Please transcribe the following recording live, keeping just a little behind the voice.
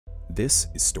This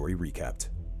is Story Recapped.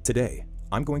 Today,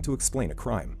 I'm going to explain a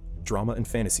crime, drama, and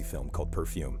fantasy film called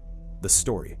Perfume, the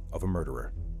story of a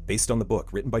murderer. Based on the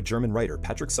book written by German writer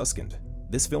Patrick Suskind,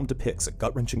 this film depicts a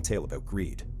gut-wrenching tale about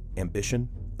greed, ambition,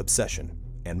 obsession,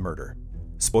 and murder.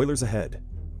 Spoilers ahead.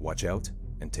 Watch out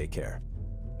and take care.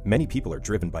 Many people are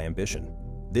driven by ambition.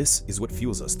 This is what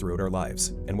fuels us throughout our lives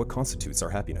and what constitutes our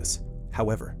happiness.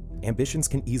 However, ambitions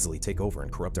can easily take over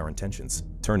and corrupt our intentions,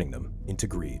 turning them into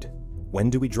greed. When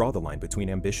do we draw the line between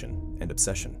ambition and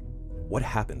obsession? What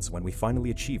happens when we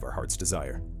finally achieve our heart's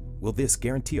desire? Will this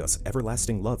guarantee us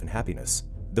everlasting love and happiness?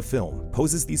 The film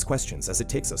poses these questions as it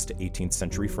takes us to 18th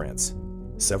century France.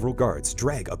 Several guards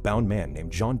drag a bound man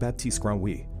named Jean-Baptiste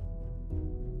Granouille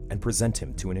and present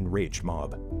him to an enraged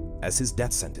mob. As his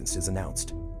death sentence is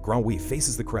announced, Granouille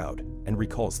faces the crowd and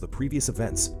recalls the previous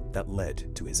events that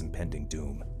led to his impending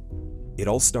doom. It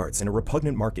all starts in a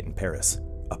repugnant market in Paris.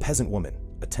 A peasant woman,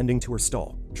 attending to her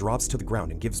stall, drops to the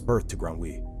ground and gives birth to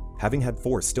Granouille. Having had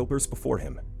 4 stillbirths before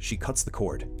him, she cuts the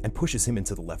cord and pushes him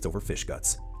into the leftover fish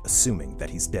guts, assuming that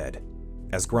he's dead.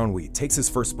 As Granouille takes his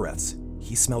first breaths,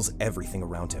 he smells everything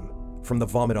around him, from the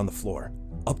vomit on the floor,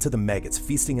 up to the maggots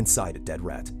feasting inside a dead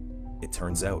rat. It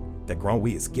turns out that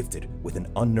Granouille is gifted with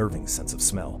an unnerving sense of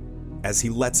smell. As he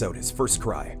lets out his first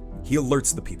cry, he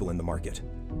alerts the people in the market.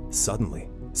 Suddenly,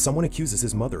 someone accuses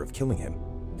his mother of killing him.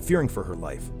 Fearing for her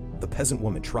life, the peasant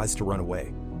woman tries to run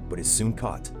away, but is soon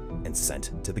caught and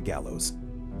sent to the gallows.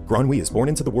 Granouille is born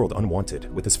into the world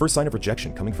unwanted, with his first sign of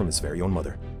rejection coming from his very own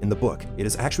mother. In the book, it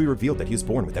is actually revealed that he is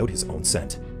born without his own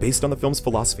scent, based on the film's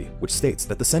philosophy, which states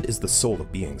that the scent is the soul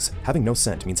of beings. Having no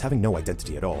scent means having no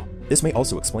identity at all. This may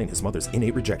also explain his mother's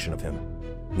innate rejection of him.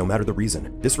 No matter the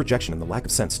reason, this rejection and the lack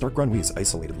of scent start Granouille's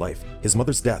isolated life. His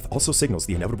mother's death also signals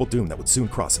the inevitable doom that would soon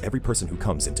cross every person who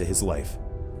comes into his life.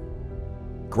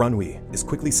 Granouille is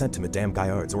quickly sent to Madame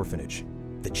Gaillard's orphanage.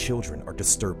 The children are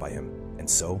disturbed by him, and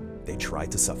so they try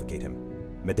to suffocate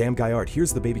him. Madame Gaillard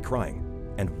hears the baby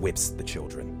crying and whips the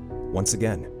children. Once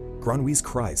again, Granouille's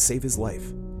cries save his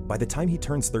life. By the time he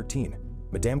turns 13,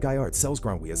 Madame Gaillard sells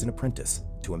Granouille as an apprentice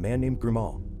to a man named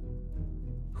Grimaud,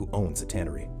 who owns a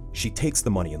tannery. She takes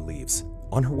the money and leaves.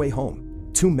 On her way home,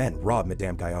 2 men rob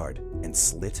Madame Gaillard and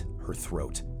slit her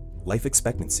throat. Life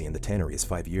expectancy in the tannery is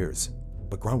 5 years,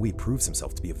 but Granouille proves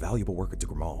himself to be a valuable worker to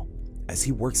Grimaud. As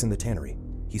he works in the tannery,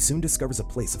 he soon discovers a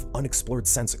place of unexplored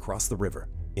scents across the river,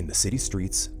 in the city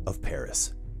streets of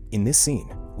Paris. In this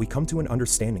scene, we come to an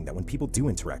understanding that when people do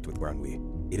interact with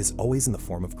Granouille, it is always in the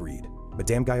form of greed.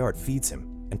 Madame Gaillard feeds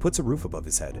him and puts a roof above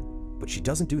his head, but she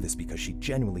doesn't do this because she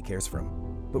genuinely cares for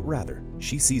him, but rather,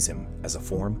 she sees him as a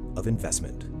form of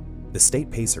investment. The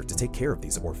state pays her to take care of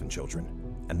these orphan children,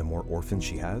 and the more orphans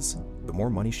she has, the more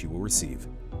money she will receive.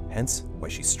 Hence, why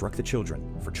she struck the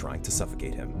children for trying to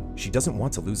suffocate him. She doesn't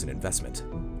want to lose an investment.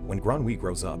 When Granouille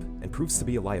grows up and proves to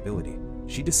be a liability,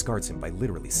 she discards him by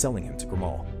literally selling him to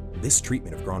Grimaud. This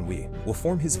treatment of Granouille will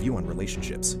form his view on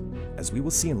relationships. As we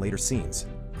will see in later scenes,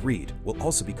 greed will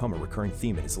also become a recurring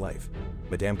theme in his life.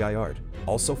 Madame Gaillard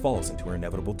also falls into her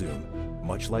inevitable doom,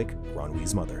 much like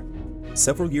Granouille's mother.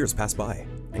 Several years pass by,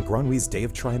 and Granouille's day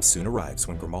of triumph soon arrives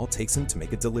when Grimaud takes him to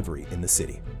make a delivery in the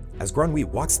city. As Granouille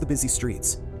walks the busy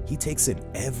streets, he takes in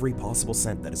every possible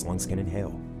scent that his lungs can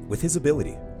inhale. With his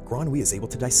ability, Granouille is able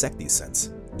to dissect these scents,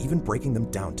 even breaking them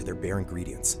down to their bare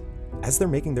ingredients. As they're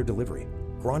making their delivery,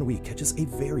 Granouille catches a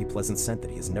very pleasant scent that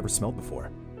he has never smelled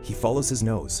before. He follows his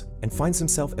nose and finds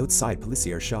himself outside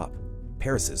Pellicier's shop,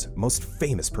 Paris's most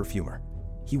famous perfumer.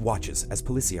 He watches as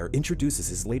Pellissier introduces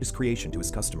his latest creation to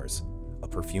his customers, a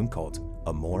perfume called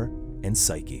Amour and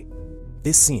Psyche.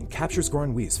 This scene captures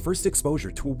Granouille's first exposure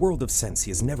to a world of scents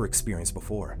he has never experienced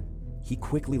before. He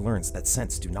quickly learns that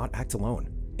scents do not act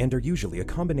alone, and are usually a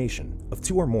combination of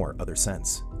 2 or more other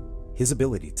scents. His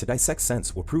ability to dissect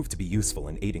scents will prove to be useful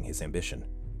in aiding his ambition.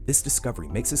 This discovery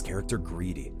makes his character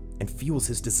greedy and fuels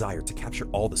his desire to capture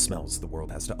all the smells the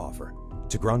world has to offer.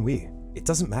 To Granouille, it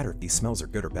doesn't matter if these smells are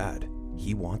good or bad.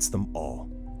 He wants them all.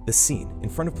 The scene in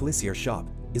front of Pellicier's shop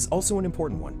is also an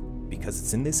important one, because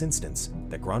it's in this instance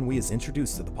that Granouille is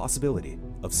introduced to the possibility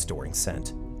of storing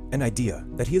scent, an idea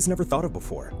that he has never thought of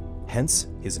before, hence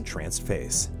his entranced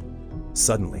face.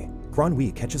 Suddenly,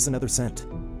 Granouille catches another scent.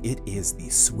 It is the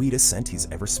sweetest scent he's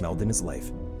ever smelled in his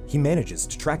life. He manages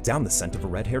to track down the scent of a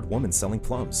red-haired woman selling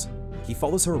plums. He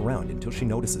follows her around until she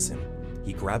notices him.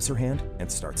 He grabs her hand and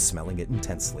starts smelling it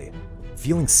intensely.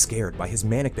 Feeling scared by his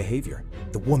manic behavior,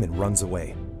 the woman runs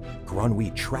away.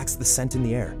 Granouille tracks the scent in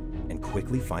the air and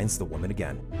quickly finds the woman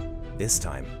again. This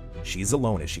time, she's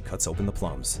alone as she cuts open the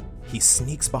plums. He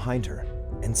sneaks behind her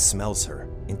and smells her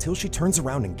until she turns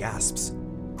around and gasps.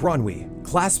 Granouille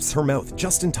clasps her mouth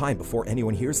just in time before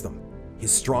anyone hears them.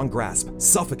 His strong grasp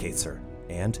suffocates her,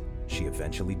 and she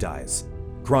eventually dies.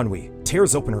 Granwy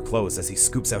tears open her clothes as he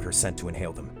scoops out her scent to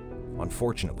inhale them.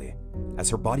 Unfortunately, as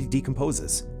her body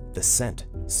decomposes, the scent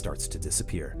starts to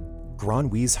disappear.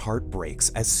 Granwy's heart breaks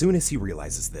as soon as he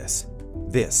realizes this.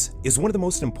 This is one of the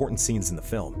most important scenes in the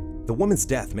film. The woman's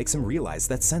death makes him realize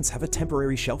that scents have a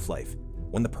temporary shelf life.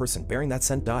 When the person bearing that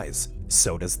scent dies,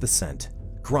 so does the scent.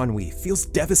 Granwy feels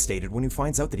devastated when he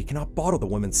finds out that he cannot bottle the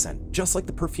woman's scent, just like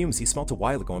the perfumes he smelt a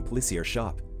while ago in Pellicier's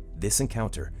shop. This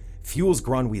encounter fuels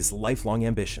Granwy's lifelong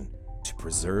ambition to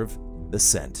preserve the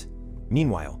scent.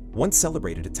 Meanwhile, once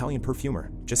celebrated Italian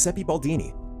perfumer Giuseppe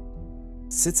Baldini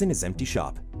sits in his empty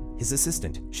shop. His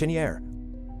assistant, Chenier,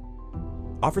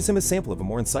 offers him a sample of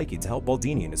Amore & Psyche to help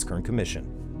Baldini in his current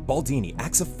commission. Baldini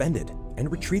acts offended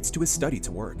and retreats to his study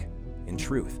to work. In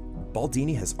truth,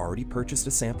 Baldini has already purchased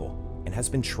a sample and has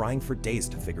been trying for days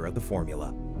to figure out the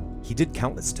formula. He did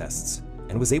countless tests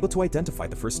and was able to identify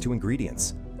the first two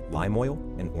ingredients, lime oil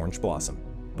and orange blossom.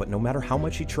 But no matter how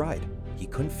much he tried, he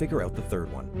couldn't figure out the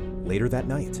third one. Later that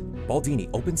night, Baldini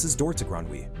opens his door to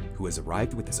Granwy, who has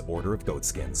arrived with his order of goat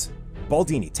skins.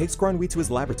 Baldini takes Granwy to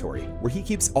his laboratory, where he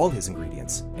keeps all his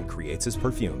ingredients and creates his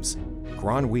perfumes.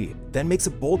 Granwy then makes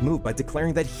a bold move by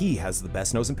declaring that he has the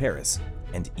best nose in Paris,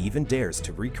 and even dares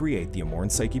to recreate the Amore &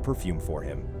 Psyche perfume for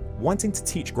him. Wanting to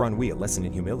teach Granwy a lesson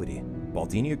in humility,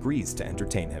 Baldini agrees to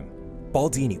entertain him.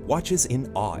 Baldini watches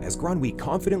in awe as Granwy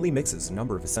confidently mixes a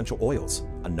number of essential oils,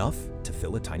 enough to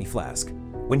fill a tiny flask.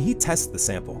 When he tests the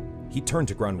sample, he turns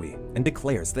to Granwy and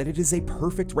declares that it is a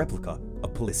perfect replica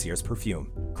of Pellicier's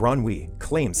perfume. Granwy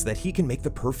claims that he can make the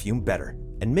perfume better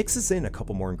and mixes in a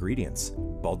couple more ingredients.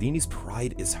 Baldini's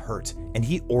pride is hurt and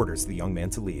he orders the young man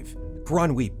to leave.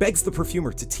 Granwy begs the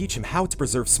perfumer to teach him how to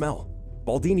preserve smell.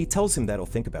 Baldini tells him that he'll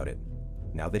think about it.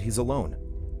 Now that he's alone,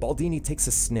 Baldini takes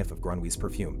a sniff of Granwy's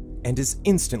perfume and is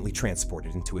instantly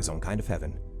transported into his own kind of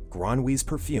heaven. Granwy's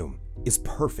perfume is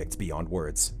perfect beyond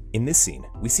words. In this scene,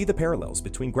 we see the parallels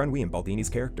between Granwy and Baldini's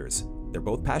characters. They're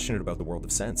both passionate about the world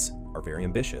of scents, are very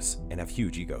ambitious, and have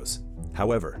huge egos.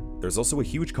 However, there's also a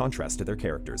huge contrast to their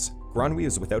characters. Granwy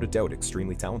is without a doubt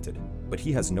extremely talented, but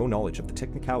he has no knowledge of the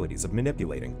technicalities of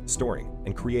manipulating, storing,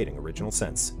 and creating original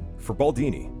scents. For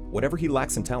Baldini, whatever he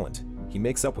lacks in talent, he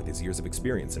makes up with his years of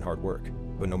experience and hard work.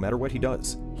 But no matter what he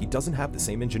doesn't have the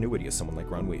same ingenuity as someone like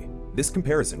Granwy. This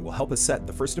comparison will help us set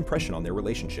the first impression on their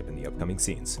relationship in the upcoming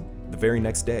scenes. The very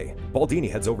next day, Baldini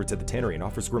heads over to the tannery and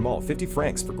offers Grimal 50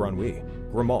 francs for Granwy.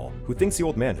 Grimal, who thinks the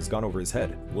old man has gone over his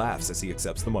head, laughs as he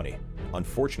accepts the money.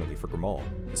 Unfortunately for Grimal,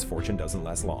 his fortune doesn't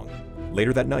last long.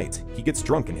 Later that night, he gets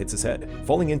drunk and hits his head,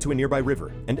 falling into a nearby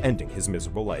river and ending his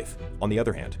miserable life. On the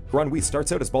other hand, Granwy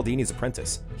starts out as Baldini's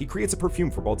apprentice. He creates a perfume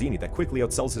for Baldini that quickly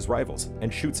outsells his rivals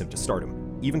and shoots him to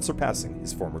stardom, even surpassing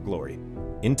his former glory.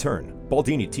 In turn,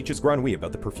 Baldini teaches Granwy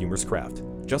about the perfumer's craft.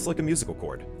 Just like a musical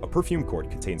chord, a perfume chord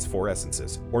contains 4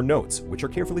 essences, or notes, which are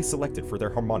carefully selected for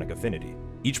their harmonic affinity.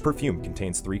 Each perfume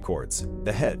contains 3 chords: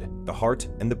 the head, the heart,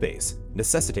 and the base,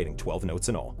 necessitating 12 notes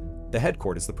in all. The head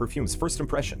chord is the perfume's first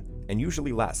impression, and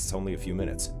usually lasts only a few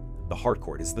minutes. The heart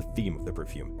chord is the theme of the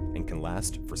perfume, and can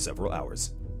last for several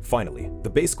hours. Finally, the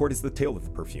base chord is the tail of the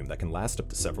perfume that can last up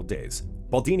to several days.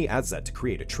 Baldini adds that to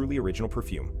create a truly original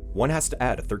perfume, one has to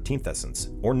add a 13th essence,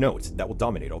 or note, that will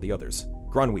dominate all the others.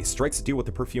 Granwy strikes a deal with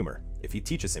the perfumer. If he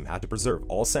teaches him how to preserve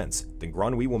all scents, then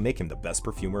Granwy will make him the best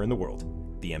perfumer in the world.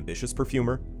 The ambitious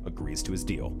perfumer agrees to his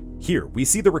deal. Here, we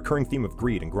see the recurring theme of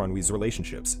greed in Granwy's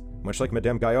relationships. Much like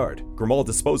Madame Gaillard, Grimal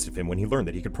disposed of him when he learned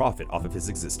that he could profit off of his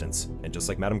existence. And just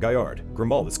like Madame Gaillard,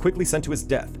 Grimal is quickly sent to his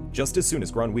death just as soon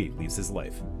as Granwy leaves his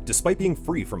life. Despite being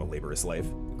free from a laborious life,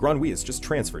 Granwy is just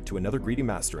transferred to another greedy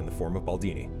master in the form of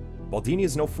Baldini. Baldini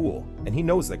is no fool, and he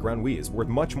knows that Granwy is worth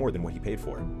much more than what he paid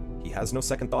for. He has no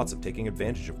second thoughts of taking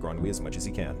advantage of Granwy as much as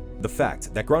he can. The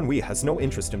fact that Granwy has no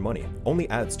interest in money only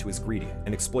adds to his greedy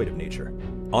and exploitive nature.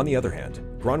 On the other hand,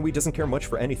 Granwy doesn't care much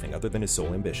for anything other than his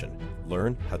sole ambition: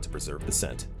 learn how to preserve the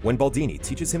scent. When Baldini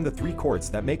teaches him the 3 chords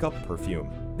that make up perfume,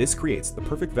 this creates the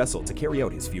perfect vessel to carry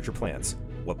out his future plans.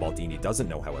 What Baldini doesn't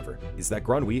know, however, is that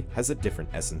Granwy has a different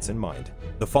essence in mind.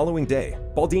 The following day,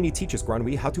 Baldini teaches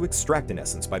Granwy how to extract an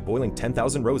essence by boiling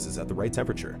 10,000 roses at the right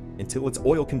temperature until its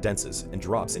oil condenses and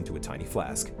drops into a tiny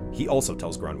flask. He also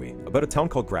tells Granwy about a town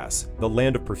called Grasse, the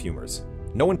land of perfumers.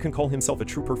 No one can call himself a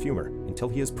true perfumer until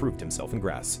he has proved himself in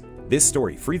Grasse. This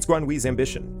story frees Granwy's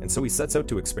ambition, and so he sets out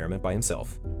to experiment by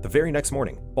himself. The very next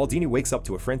morning, Baldini wakes up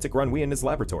to a frantic Granwy in his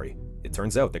laboratory. It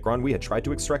turns out that Granwy had tried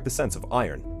to extract the scents of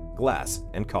iron, glass,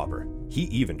 and copper. He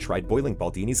even tried boiling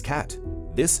Baldini's cat.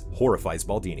 This horrifies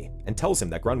Baldini and tells him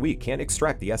that Granwy can't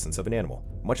extract the essence of an animal,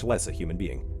 much less a human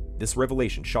being. This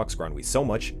revelation shocks Granwy so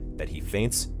much that he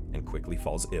faints and quickly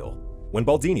falls ill. When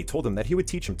Baldini told him that he would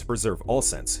teach him to preserve all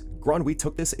scents, Granui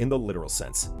took this in the literal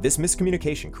sense. This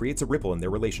miscommunication creates a ripple in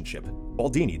their relationship.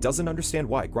 Baldini doesn't understand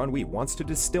why Granui wants to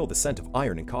distill the scent of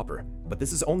iron and copper, but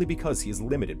this is only because he is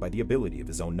limited by the ability of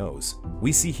his own nose.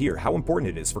 We see here how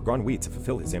important it is for Granui to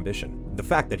fulfill his ambition. The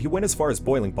fact that he went as far as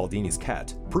boiling Baldini's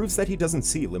cat proves that he doesn't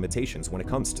see limitations when it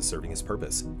comes to serving his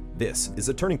purpose. This is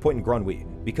a turning point in Granui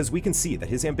because we can see that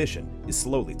his ambition is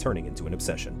slowly turning into an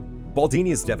obsession.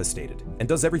 Baldini is devastated and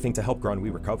does everything to help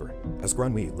Granui recover. As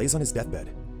Granui lays on his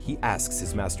deathbed, he asks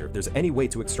his master if there's any way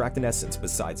to extract an essence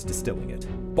besides distilling it.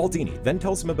 Baldini then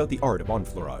tells him about the art of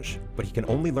enfleurage, but he can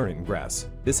only learn it in Grasse.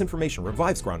 This information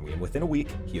revives Granui, and within a week,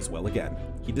 he is well again.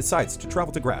 He decides to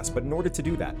travel to Grasse, but in order to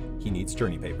do that, he needs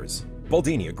journey papers.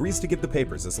 Baldini agrees to give the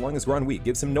papers as long as Granui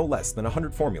gives him no less than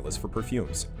 100 formulas for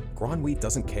perfumes. Granui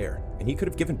doesn't care, and he could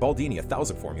have given Baldini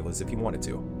 1,000 formulas if he wanted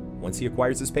to. Once he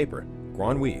acquires his paper,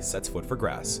 Granui sets foot for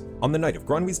Grasse. On the night of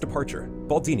Granui's departure,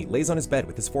 Baldini lays on his bed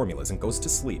with his formulas and goes to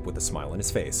sleep with a smile on his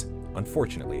face.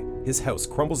 Unfortunately, his house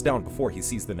crumbles down before he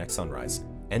sees the next sunrise,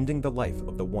 ending the life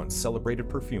of the once celebrated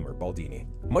perfumer Baldini.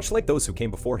 Much like those who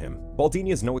came before him,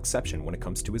 Baldini is no exception when it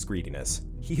comes to his greediness.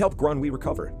 He helped Granui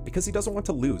recover because he doesn't want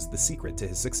to lose the secret to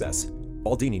his success.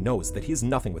 Baldini knows that he is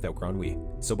nothing without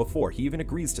Granui, so before he even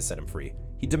agrees to set him free,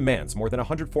 he demands more than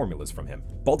 100 formulas from him.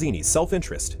 Baldini's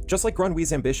self-interest, just like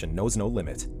Granui's ambition, knows no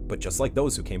limit. But just like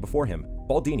those who came before him,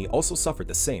 Baldini also suffered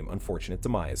the same unfortunate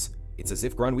demise. It's as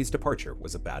if Granui's departure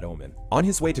was a bad omen. On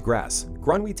his way to Grasse,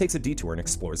 Granui takes a detour and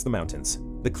explores the mountains.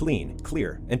 The clean,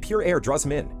 clear, and pure air draws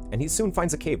him in, and he soon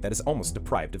finds a cave that is almost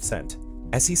deprived of scent.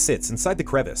 As he sits inside the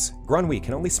crevice, Granui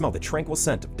can only smell the tranquil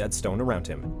scent of dead stone around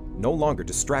him. No longer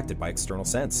distracted by external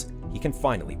scents, he can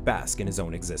finally bask in his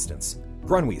own existence.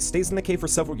 Granui stays in the cave for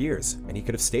several years, and he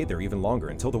could have stayed there even longer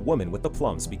until the woman with the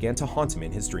plums began to haunt him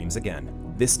in his dreams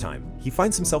again. This time, he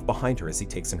finds himself behind her as he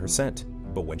takes in her scent,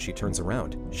 but when she turns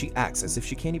around, she acts as if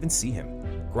she can't even see him.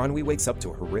 Granui wakes up to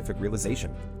a horrific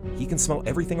realization. He can smell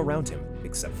everything around him,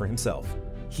 except for himself.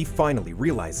 He finally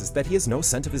realizes that he has no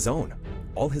scent of his own.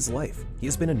 All his life, he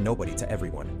has been a nobody to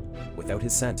everyone. Without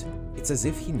his scent, it's as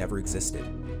if he never existed.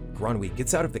 Granui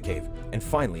gets out of the cave and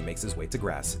finally makes his way to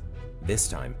Grasse. This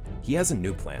time, he has a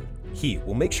new plan. He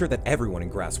will make sure that everyone in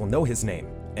Grasse will know his name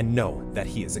and know that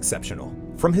he is exceptional.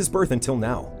 From his birth until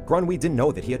now, Granui didn't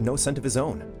know that he had no scent of his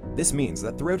own. This means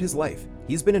that throughout his life,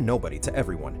 he's been a nobody to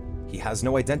everyone. He has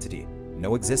no identity,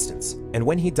 no existence, and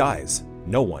when he dies,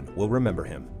 no one will remember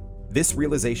him. This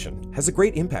realization has a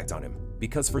great impact on him,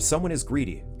 because for someone as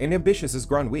greedy and ambitious as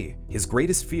Granui, his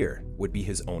greatest fear would be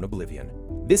his own oblivion.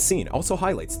 This scene also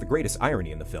highlights the greatest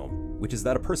irony in the film, which is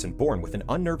that a person born with an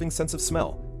unnerving sense of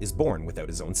smell is born without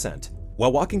his own scent.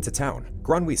 While walking to town,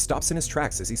 Granui stops in his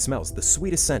tracks as he smells the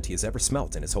sweetest scent he has ever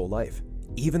smelt in his whole life,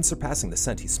 even surpassing the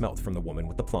scent he smelt from the woman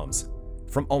with the plums.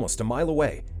 From almost a mile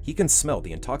away, he can smell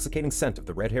the intoxicating scent of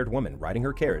the red-haired woman riding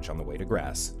her carriage on the way to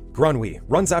Grasse. Granui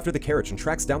runs after the carriage and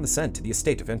tracks down the scent to the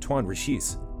estate of Antoine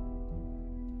Richis.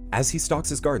 As he stalks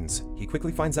his gardens, he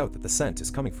quickly finds out that the scent is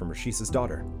coming from Richis'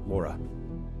 daughter, Laura.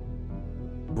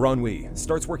 Granui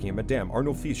starts working at Madame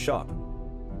Arnulfi's shop,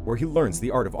 where he learns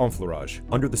the art of enfleurage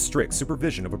under the strict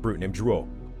supervision of a brute named Drouot,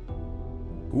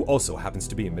 who also happens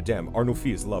to be Madame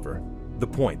Arnulfi's lover. The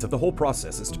point of the whole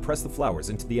process is to press the flowers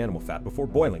into the animal fat before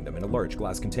boiling them in a large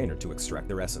glass container to extract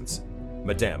their essence.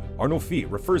 Madame Arnulfi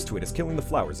refers to it as killing the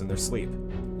flowers in their sleep.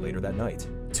 Later that night,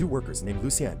 two workers named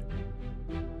Lucien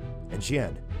and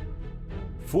Jeanne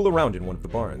fool around in one of the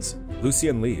barns.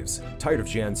 Lucien leaves, tired of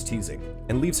Jeanne's teasing,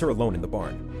 and leaves her alone in the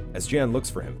barn. As Jeanne looks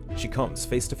for him, she comes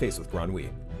face to face with Granui.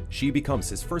 She becomes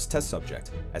his first test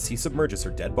subject as he submerges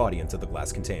her dead body into the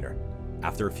glass container.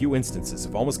 After a few instances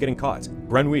of almost getting caught,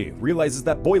 Granui realizes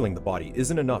that boiling the body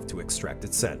isn't enough to extract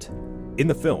its scent. In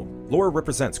the film, Laura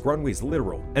represents Granui's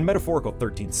literal and metaphorical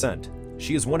 13th scent.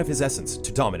 She is one of his essence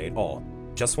to dominate all.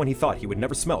 Just when he thought he would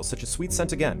never smell such a sweet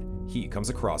scent again, he comes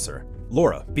across her.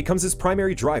 Laura becomes his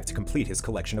primary drive to complete his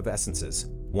collection of essences.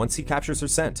 Once he captures her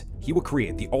scent, he will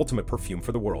create the ultimate perfume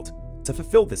for the world. To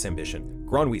fulfill this ambition,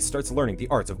 Granui starts learning the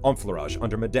art of enfleurage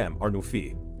under Madame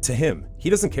Arnulfi. To him, he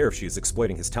doesn't care if she is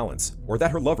exploiting his talents, or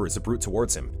that her lover is a brute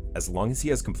towards him. As long as he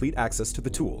has complete access to the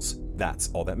tools, that's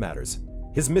all that matters.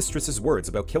 His mistress's words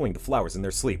about killing the flowers in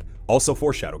their sleep also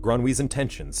foreshadow Granui's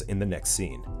intentions in the next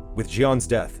scene. With Jeanne's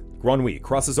death, Granui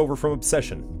crosses over from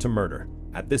obsession to murder.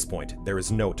 At this point, there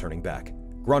is no turning back.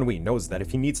 Granui knows that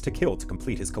if he needs to kill to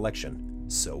complete his collection,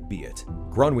 so be it.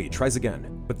 Granui tries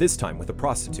again, but this time with a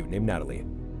prostitute named Natalie.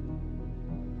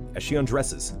 As she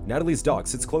undresses, Natalie's dog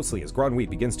sits closely as Granui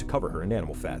begins to cover her in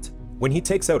animal fat. When he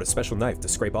takes out a special knife to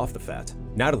scrape off the fat,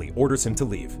 Natalie orders him to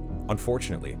leave.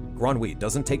 Unfortunately, Granui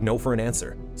doesn't take no for an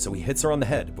answer, so he hits her on the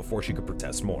head before she could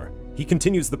protest more. He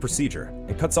continues the procedure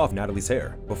and cuts off Natalie's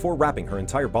hair before wrapping her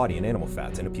entire body in animal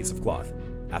fat in a piece of cloth.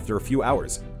 After a few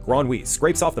hours, Granui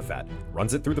scrapes off the fat,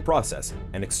 runs it through the process,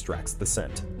 and extracts the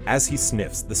scent. As he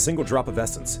sniffs the single drop of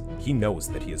essence, he knows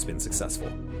that he has been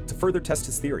successful. To further test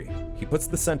his theory, he puts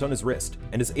the scent on his wrist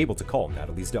and is able to call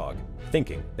Natalie's dog,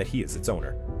 thinking that he is its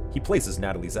owner. He places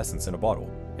Natalie's essence in a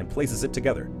bottle and places it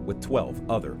together with 12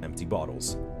 other empty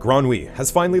bottles. Granui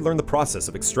has finally learned the process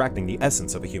of extracting the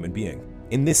essence of a human being.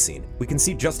 In this scene, we can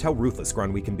see just how ruthless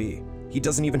Granui can be. He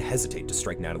doesn't even hesitate to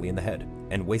strike Natalie in the head,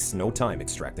 and wastes no time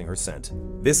extracting her scent.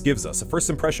 This gives us a first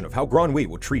impression of how Granui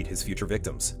will treat his future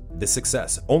victims. This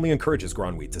success only encourages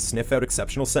Granui to sniff out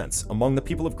exceptional scents among the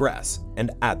people of Grasse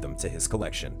and add them to his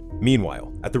collection.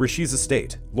 Meanwhile, at the Richies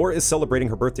estate, Laura is celebrating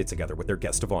her birthday together with their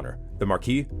guest of honor, the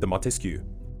Marquis de Montesquieu.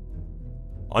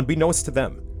 Unbeknownst to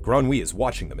them, Granui is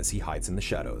watching them as he hides in the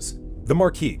shadows. The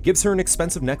Marquis gives her an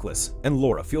expensive necklace, and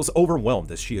Laura feels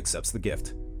overwhelmed as she accepts the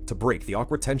gift. To break the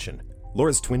awkward tension,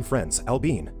 Laura's twin friends,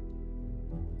 Albine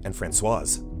and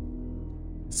Francoise,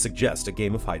 suggest a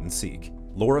game of hide-and-seek.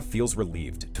 Laura feels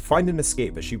relieved to find an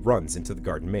escape as she runs into the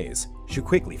garden maze. She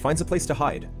quickly finds a place to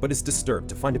hide, but is disturbed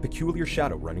to find a peculiar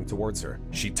shadow running towards her.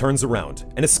 She turns around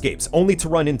and escapes, only to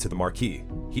run into the Marquis.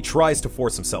 He tries to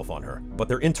force himself on her, but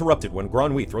they're interrupted when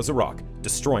Granui throws a rock,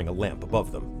 destroying a lamp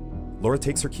above them. Laura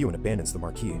takes her cue and abandons the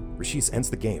Marquis. Richies ends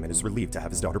the game and is relieved to have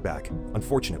his daughter back.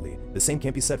 Unfortunately, the same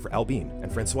can't be said for Albine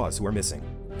and Francoise, who are missing.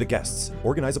 The guests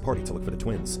organize a party to look for the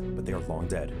twins, but they are long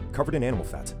dead, covered in animal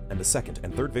fat, and the second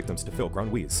and third victims to fill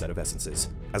Granui's set of essences.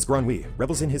 As Granui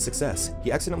revels in his success,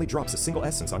 he accidentally drops a single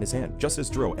essence on his hand just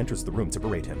as Drouot enters the room to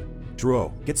berate him.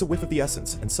 Drouot gets a whiff of the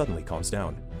essence and suddenly calms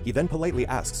down. He then politely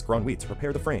asks Granui to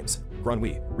prepare the frames.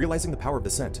 Granui, realizing the power of the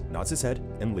scent, nods his head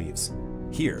and leaves.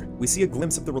 Here, we see a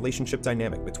glimpse of the relationship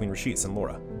dynamic between Richies and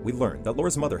Laura. We learn that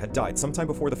Laura's mother had died sometime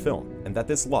before the film, and that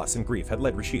this loss and grief had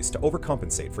led Richies to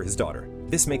overcompensate for his daughter.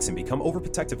 This makes him become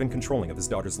overprotective and controlling of his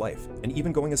daughter's life, and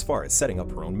even going as far as setting up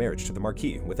her own marriage to the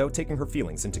Marquis without taking her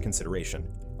feelings into consideration.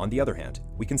 On the other hand,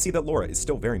 we can see that Laura is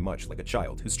still very much like a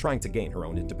child who's trying to gain her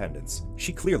own independence.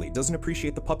 She clearly doesn't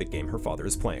appreciate the puppet game her father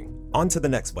is playing. On to the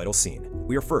next vital scene.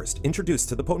 We are first introduced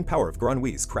to the potent power of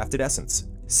Granui's crafted essence.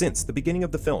 Since the beginning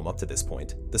of the film up to this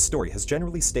point, the story has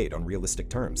generally stayed on realistic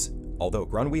terms. Although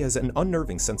Granui has an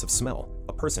unnerving sense of smell,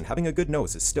 a person having a good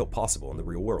nose is still possible in the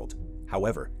real world.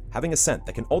 However, having a scent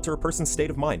that can alter a person's state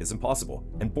of mind is impossible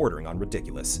and bordering on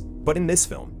ridiculous. But in this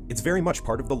film, it's very much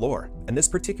part of the lore, and this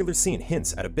particular scene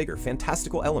hints at a bigger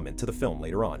fantastical element to the film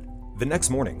later on. The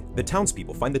next morning, the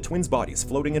townspeople find the twins' bodies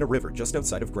floating in a river just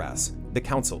outside of Grasse. The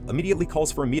council immediately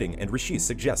calls for a meeting and Richies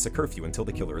suggests a curfew until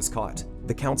the killer is caught.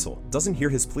 The council doesn't hear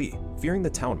his plea, fearing the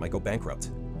town might go bankrupt.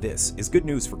 This is good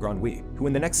news for Granui, who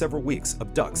in the next several weeks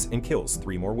abducts and kills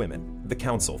 3 more women. The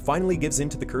council finally gives in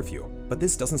to the curfew, but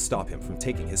this doesn't stop him from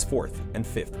taking his 4th and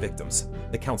 5th victims.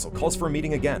 The council calls for a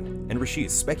meeting again, and Richies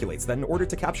speculates that in order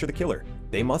to capture the killer,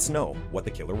 they must know what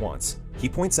the killer wants. He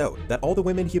points out that all the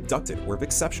women he abducted were of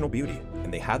exceptional beauty,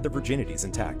 and they had their virginities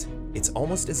intact. It's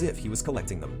almost as if he was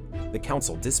collecting them. The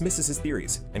council dismisses his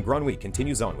theories, and Granui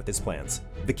continues on with his plans.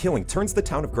 The killing turns the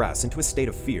town of Grasse into a state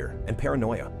of fear and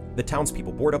paranoia. The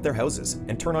townspeople board up their houses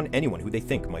and turn on anyone who they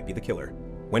think might be the killer.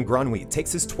 When Granui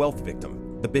takes his 12th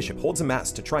victim, the bishop holds a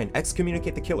mass to try and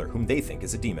excommunicate the killer whom they think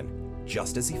is a demon.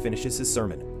 Just as he finishes his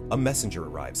sermon, a messenger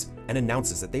arrives and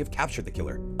announces that they have captured the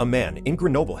killer. A man in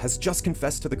Grenoble has just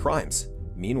confessed to the crimes.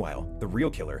 Meanwhile, the real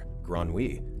killer,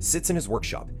 Granui, sits in his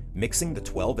workshop, mixing the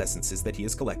 12 essences that he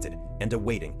has collected and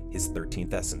awaiting his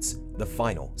 13th essence, the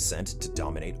final scent to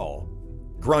dominate all.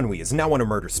 Granui is now on a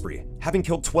murder spree, having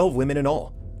killed 12 women in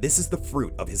all. This is the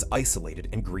fruit of his isolated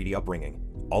and greedy upbringing.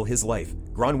 All his life,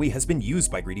 Granui has been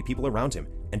used by greedy people around him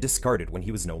and discarded when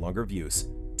he was no longer of use.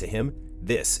 To him,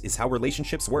 this is how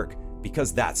relationships work,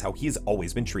 because that's how he has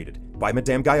always been treated by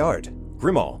Madame Gaillard,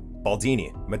 Grimaud,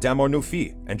 Baldini, Madame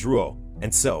Arnulfi, and Drouot.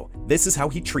 And so, this is how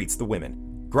he treats the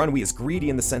women. Granui is greedy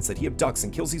in the sense that he abducts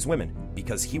and kills these women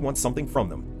because he wants something from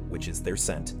them, which is their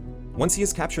scent. Once he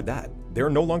has captured that, they are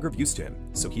no longer of use to him,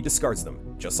 so he discards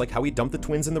them, just like how he dumped the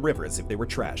twins in the river as if they were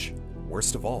trash.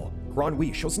 Worst of all,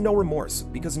 Granui shows no remorse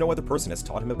because no other person has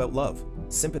taught him about love,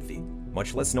 sympathy,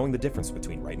 much less knowing the difference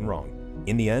between right and wrong.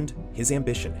 In the end, his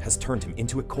ambition has turned him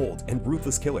into a cold and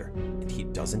ruthless killer, and he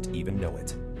doesn't even know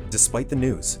it. Despite the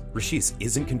news, Richies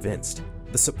isn't convinced.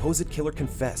 The supposed killer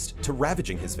confessed to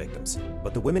ravaging his victims,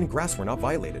 but the women in Grasse were not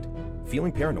violated.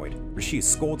 Feeling paranoid, Richies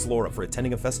scolds Laura for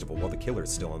attending a festival while the killer is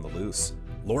still on the loose.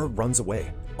 Laura runs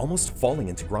away, almost falling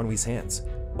into Granui's hands,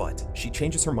 But she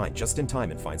changes her mind just in time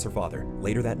and finds her father.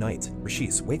 Later that night,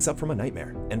 Rashis wakes up from a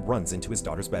nightmare and runs into his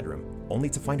daughter's bedroom,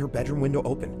 only to find her bedroom window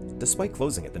open, despite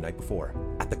closing it the night before.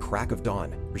 At the crack of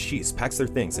dawn, Rashis packs their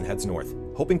things and heads north,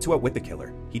 hoping to outwit the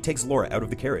killer. He takes Laura out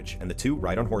of the carriage, and the two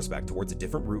ride on horseback towards a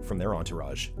different route from their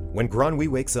entourage. When Granwy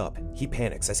wakes up, he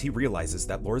panics as he realizes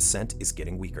that Laura's scent is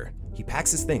getting weaker. He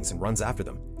packs his things and runs after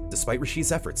them. Despite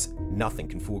Rashis' efforts, nothing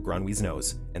can fool Granwy's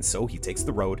nose, and so he takes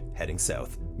the road, heading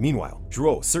south. Meanwhile,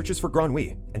 Drouot searches for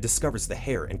Granwy and discovers the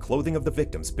hair and clothing of the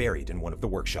victims buried in one of the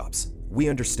workshops. We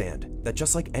understand that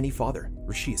just like any father,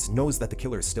 Rashis knows that the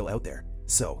killer is still out there,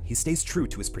 so he stays true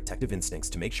to his protective instincts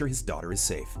to make sure his daughter is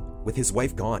safe. With his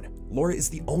wife gone, Laura is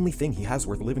the only thing he has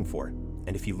worth living for,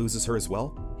 and if he loses her as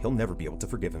well, he'll never be able to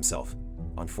forgive himself.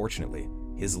 Unfortunately,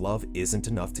 his love isn't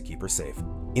enough to keep her safe.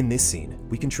 In this scene,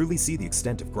 we can truly see the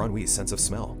extent of Granwy's sense of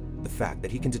smell. The fact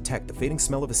that he can detect the fading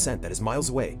smell of a scent that is miles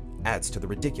away adds to the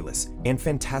ridiculous and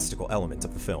fantastical element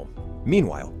of the film.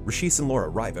 Meanwhile, Rashis and Laura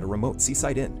arrive at a remote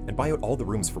seaside inn and buy out all the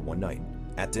rooms for one night.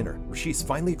 At dinner, Rashis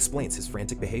finally explains his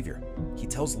frantic behavior. He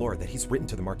tells Laura that he's written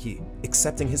to the Marquis,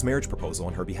 accepting his marriage proposal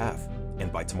on her behalf,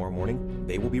 and by tomorrow morning,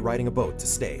 they will be riding a boat to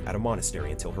stay at a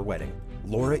monastery until her wedding.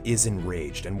 Laura is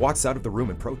enraged and walks out of the room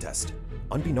in protest.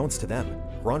 Unbeknownst to them,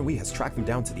 Granwy has tracked them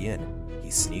down to the inn. He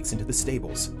sneaks into the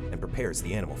stables and prepares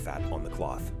the animal fat on the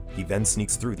cloth. He then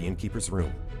sneaks through the innkeeper's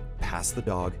room, past the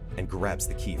dog, and grabs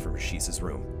the key from Rashis'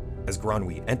 room. As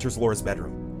Granwy enters Laura's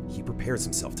bedroom, he prepares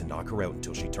himself to knock her out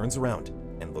until she turns around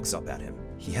and looks up at him.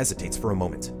 He hesitates for a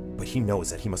moment, but he knows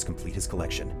that he must complete his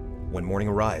collection. When morning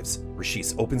arrives,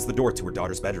 Rashis opens the door to her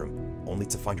daughter's bedroom, only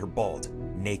to find her bald,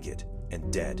 naked,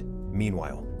 and dead.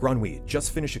 Meanwhile, Granwy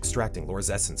just finished extracting Laura's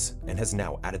essence and has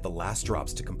now added the last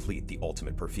drops to complete the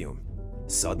ultimate perfume.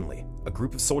 Suddenly, a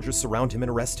group of soldiers surround him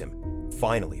and arrest him,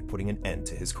 finally putting an end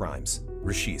to his crimes.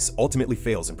 Rashis ultimately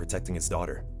fails in protecting his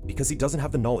daughter because he doesn't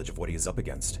have the knowledge of what he is up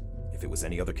against. If it was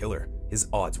any other killer, his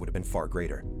odds would have been far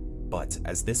greater. But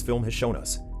as this film has shown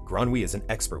us, Granwy is an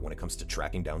expert when it comes to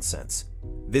tracking down scents.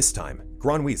 This time,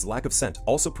 Granwy's lack of scent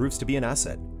also proves to be an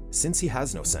asset, since he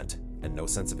has no scent and no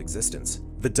sense of existence.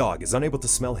 The dog is unable to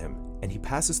smell him, and he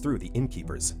passes through the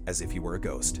innkeepers as if he were a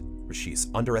ghost. Rashis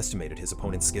underestimated his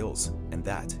opponent's skills, and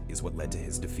that is what led to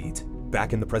his defeat.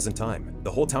 Back in the present time,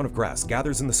 the whole town of Grasse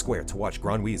gathers in the square to watch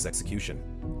Granwy's execution.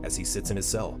 As he sits in his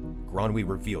cell, Granwy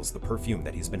reveals the perfume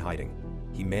that he's been hiding.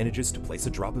 He manages to place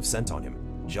a drop of scent on him,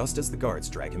 just as the guards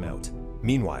drag him out.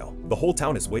 Meanwhile, the whole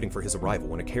town is waiting for his arrival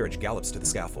when a carriage gallops to the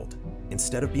scaffold.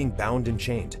 Instead of being bound and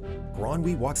chained,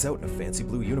 Granwy walks out in a fancy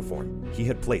blue uniform. He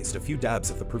had placed a few dabs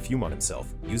of the perfume on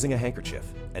himself, using a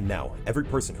handkerchief, and now every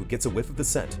person who gets a whiff of the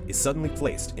scent is suddenly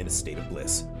placed in a state of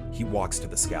bliss. He walks to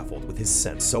the scaffold with his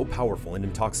scent so powerful and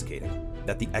intoxicating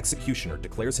that the executioner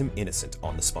declares him innocent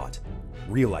on the spot.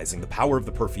 Realizing the power of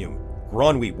the perfume,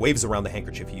 Granwy waves around the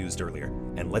handkerchief he used earlier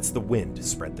and lets the wind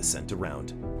spread the scent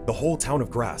around. The whole town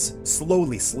of Grasse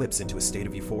slowly slips into a state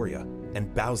of euphoria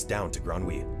and bows down to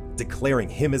Granwy, declaring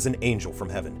him as an angel from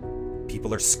heaven.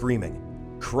 People are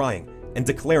screaming, crying, and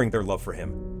declaring their love for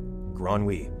him.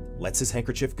 Granwy lets his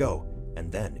handkerchief go, and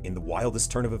then, in the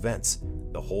wildest turn of events,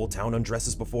 the whole town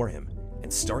undresses before him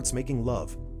and starts making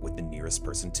love with the nearest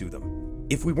person to them.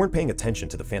 If we weren't paying attention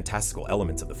to the fantastical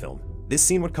elements of the film, this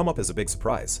scene would come up as a big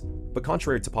surprise. But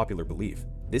contrary to popular belief,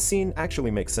 this scene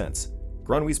actually makes sense.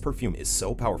 Granwy's perfume is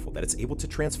so powerful that it's able to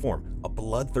transform a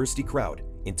bloodthirsty crowd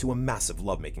into a massive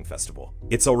lovemaking festival.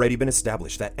 It's already been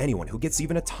established that anyone who gets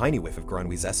even a tiny whiff of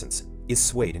Granwy's essence is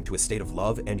swayed into a state of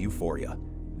love and euphoria.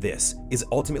 This is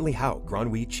ultimately how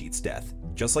Granwy cheats death.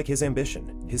 Just like his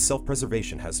ambition, his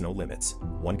self-preservation has no limits.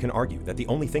 One can argue that the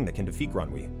only thing that can defeat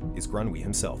Granwy is Granwy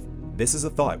himself. This is a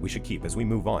thought we should keep as we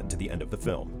move on to the end of the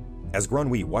film. As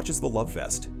Granwy watches the love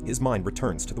fest, his mind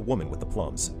returns to the woman with the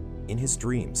plums. In his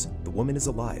dreams, the woman is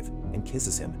alive and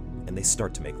kisses him, and they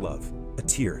start to make love. A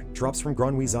tear drops from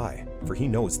Granwy's eye, for he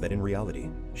knows that in reality,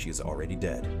 she is already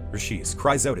dead. Rashis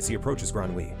cries out as he approaches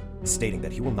Granwy, stating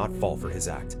that he will not fall for his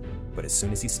act. But as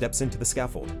soon as he steps into the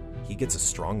scaffold, he gets a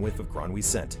strong whiff of Granwy's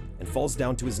scent and falls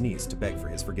down to his knees to beg for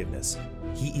his forgiveness.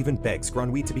 He even begs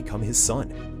Granwy to become his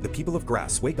son. The people of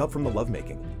Grasse wake up from the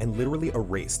lovemaking and literally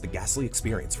erase the ghastly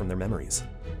experience from their memories.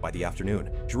 By the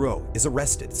afternoon, Drouot is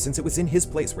arrested since it was in his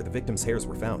place where the victims' hairs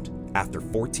were found. After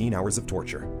 14 hours of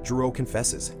torture, Drouot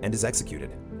confesses and is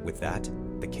executed. With that,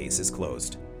 the case is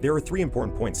closed. There are 3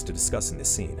 important points to discuss in this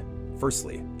scene.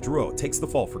 Firstly, Drouot takes the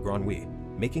fall for Granwy,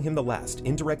 making him the last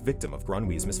indirect victim of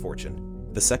Granwy's misfortune.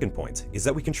 The second point is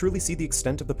that we can truly see the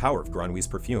extent of the power of Granwy's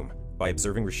perfume by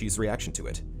observing Rashis' reaction to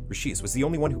it. Rashis was the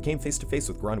only one who came face to face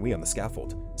with Granui on the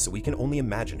scaffold, so we can only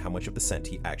imagine how much of the scent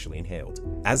he actually inhaled.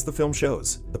 As the film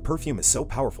shows, the perfume is so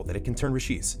powerful that it can turn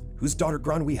Rashis, whose daughter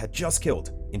Granui had just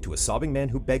killed, into a sobbing man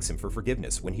who begs him for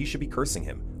forgiveness when he should be cursing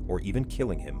him or even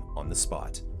killing him on the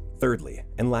spot. Thirdly,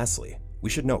 and lastly, we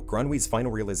should note Granui's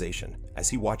final realization as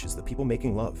he watches the people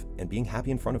making love and being happy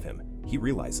in front of him. He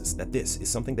realizes that this is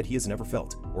something that he has never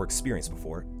felt or experienced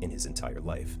before in his entire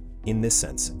life. In this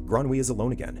sense, Granui is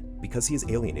alone again because he is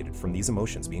alienated from these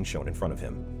emotions being shown in front of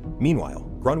him. Meanwhile,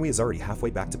 Granui is already halfway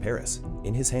back to Paris.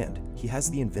 In his hand, he has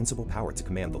the invincible power to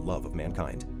command the love of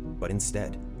mankind. But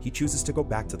instead, he chooses to go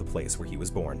back to the place where he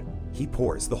was born. He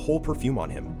pours the whole perfume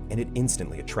on him, and it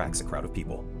instantly attracts a crowd of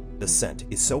people. The scent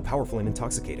is so powerful and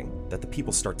intoxicating that the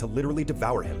people start to literally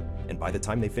devour him, and by the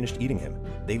time they finished eating him,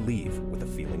 they leave with a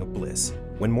feeling of bliss.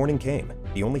 When morning came,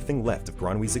 the only thing left of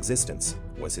Granui's existence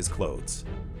was his clothes.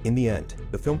 In the end,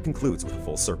 the film concludes with a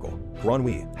full circle.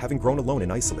 Granui, having grown alone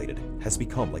and isolated, has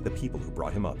become like the people who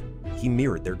brought him up. He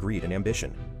mirrored their greed and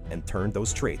ambition, and turned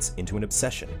those traits into an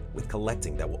obsession with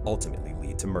collecting that will ultimately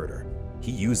lead to murder.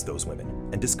 He used those women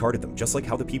and discarded them just like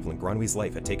how the people in Granui's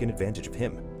life had taken advantage of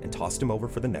him and tossed him over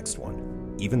for the next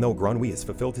one. Even though Granui has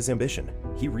fulfilled his ambition,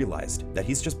 he realized that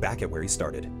he's just back at where he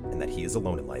started and that he is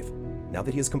alone in life. Now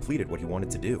that he has completed what he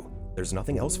wanted to do, there's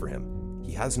nothing else for him.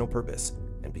 He has no purpose,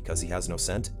 and because he has no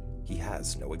scent, he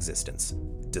has no existence.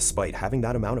 Despite having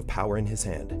that amount of power in his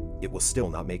hand, it will still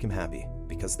not make him happy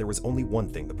because there was only one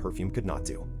thing the perfume could not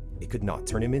do. It could not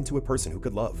turn him into a person who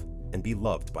could love and be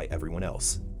loved by everyone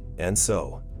else. And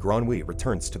so, Granui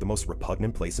returns to the most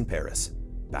repugnant place in Paris,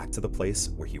 back to the place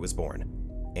where he was born.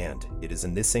 And it is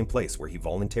in this same place where he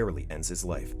voluntarily ends his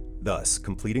life, thus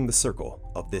completing the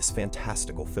circle of this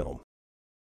fantastical film.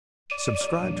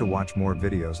 Subscribe to watch more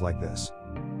videos like this.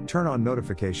 Turn on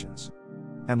notifications.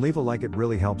 And leave a like, it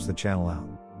really helps the channel out.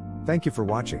 Thank you for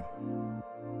watching.